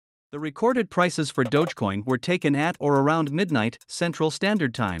The recorded prices for Dogecoin were taken at or around midnight, Central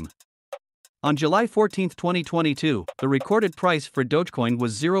Standard Time. On July 14, 2022, the recorded price for Dogecoin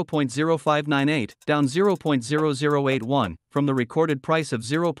was 0.0598, down 0.0081, from the recorded price of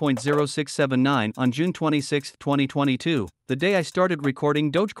 0.0679 on June 26, 2022, the day I started recording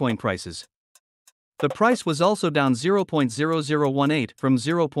Dogecoin prices. The price was also down 0.0018 from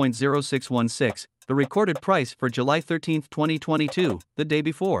 0.0616, the recorded price for July 13, 2022, the day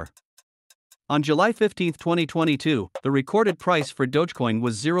before. On July 15, 2022, the recorded price for Dogecoin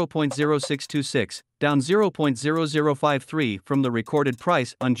was 0.0626, down 0.0053 from the recorded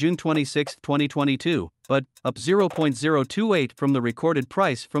price on June 26, 2022, but up 0.028 from the recorded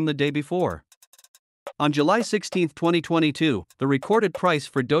price from the day before. On July 16, 2022, the recorded price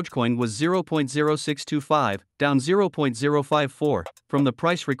for Dogecoin was 0.0625, down 0.054 from the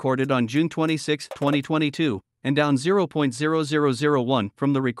price recorded on June 26, 2022, and down 0.0001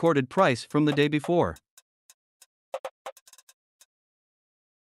 from the recorded price from the day before.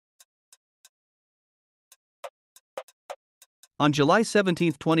 On July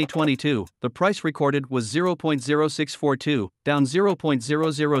 17, 2022, the price recorded was 0.0642, down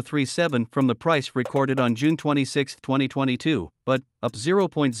 0.0037 from the price recorded on June 26, 2022, but up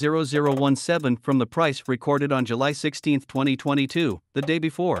 0.0017 from the price recorded on July 16, 2022, the day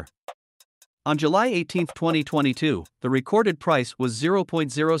before. On July 18, 2022, the recorded price was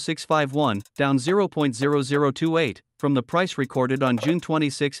 0.0651, down 0.0028 from the price recorded on June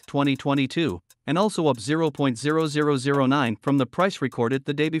 26, 2022, and also up 0.0009 from the price recorded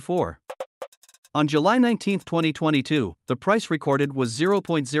the day before. On July 19, 2022, the price recorded was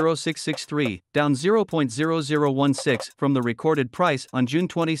 0.0663, down 0.0016 from the recorded price on June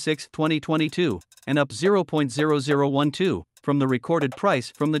 26, 2022, and up 0.0012 from the recorded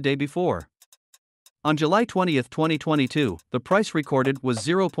price from the day before. On July 20, 2022, the price recorded was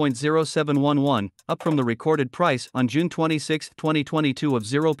 0.0711, up from the recorded price on June 26, 2022 of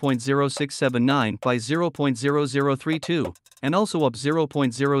 0.0679 by 0.0032, and also up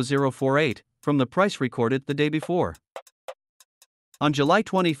 0.0048 from the price recorded the day before. On July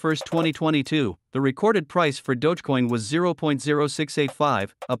 21, 2022, the recorded price for Dogecoin was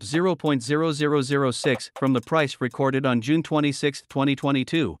 0.0685, up 0.0006 from the price recorded on June 26,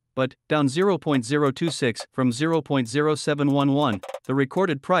 2022, but down 0.026 from 0.0711, the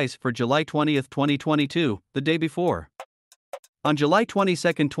recorded price for July 20, 2022, the day before. On July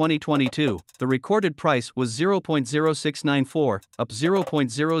 22, 2022, the recorded price was 0.0694, up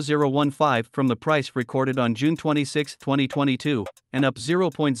 0.0015 from the price recorded on June 26, 2022, and up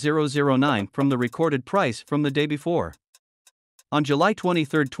 0.009 from the recorded price from the day before. On July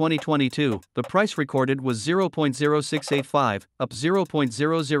 23, 2022, the price recorded was 0.0685, up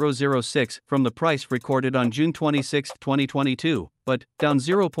 0.0006 from the price recorded on June 26, 2022, but down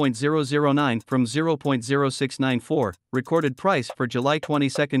 0.009 from 0.0694, recorded price for July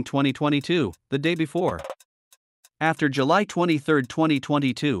 22, 2022, the day before. After July 23,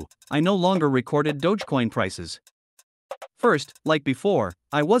 2022, I no longer recorded Dogecoin prices. First, like before,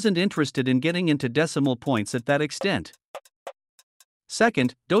 I wasn't interested in getting into decimal points at that extent.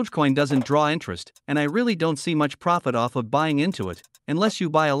 Second, Dogecoin doesn't draw interest, and I really don't see much profit off of buying into it, unless you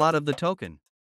buy a lot of the token.